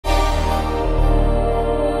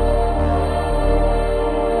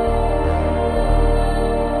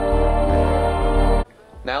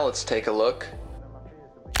let's take a look.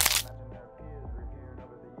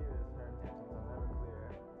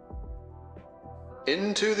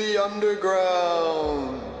 Into the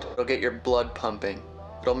underground. It'll get your blood pumping.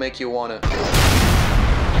 It'll make you wanna.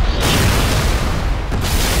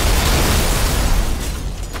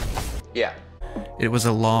 Yeah. It was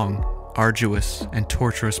a long, arduous, and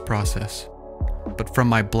torturous process. But from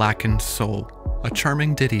my blackened soul, a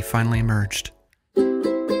charming ditty finally emerged.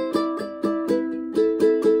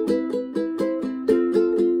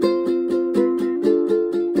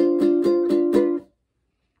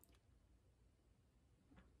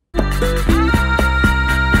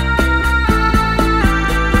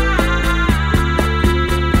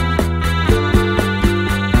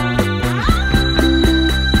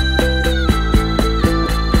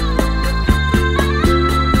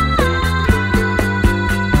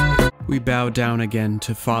 We bow down again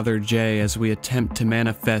to Father J as we attempt to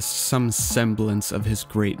manifest some semblance of his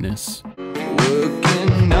greatness.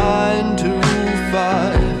 Working 9 to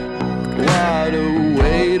 5, wide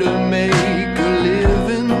away to make a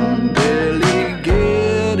living, barely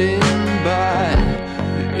getting by.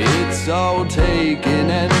 It's all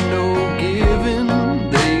taken and no giving,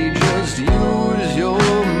 they just use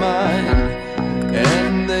your mind,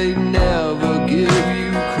 and they never give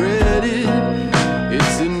you credit.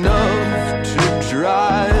 It's enough to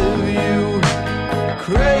drive you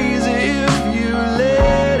crazy if you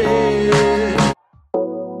let it.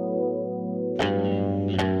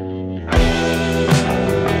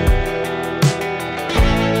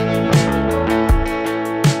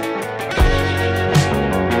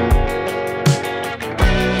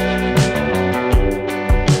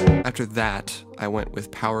 After that, I went with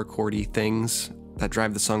power chordy things that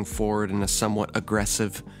drive the song forward in a somewhat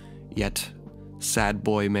aggressive, yet sad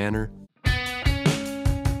boy manner.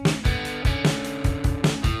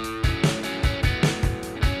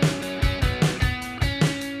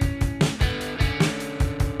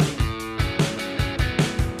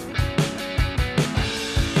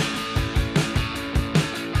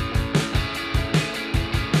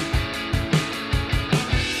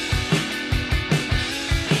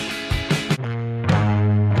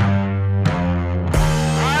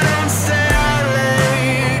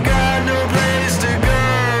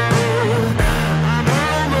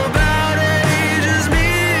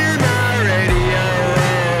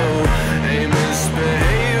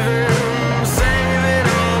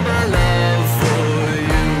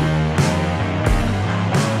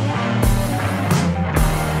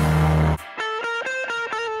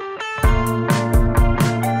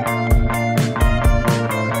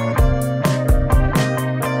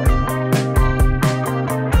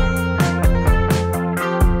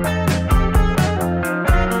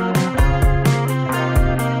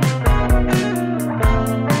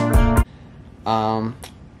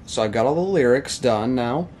 So I've got all the lyrics done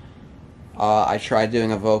now. I tried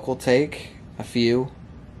doing a vocal take, a few,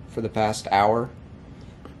 for the past hour,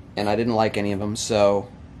 and I didn't like any of them, so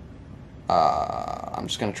I'm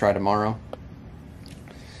just gonna try tomorrow.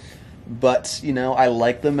 But, you know, I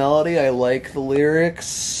like the melody, I like the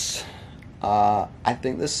lyrics. I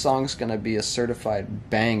think this song's gonna be a certified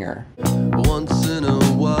banger. Once in a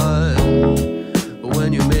while,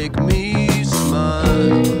 when you make me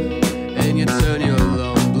smile,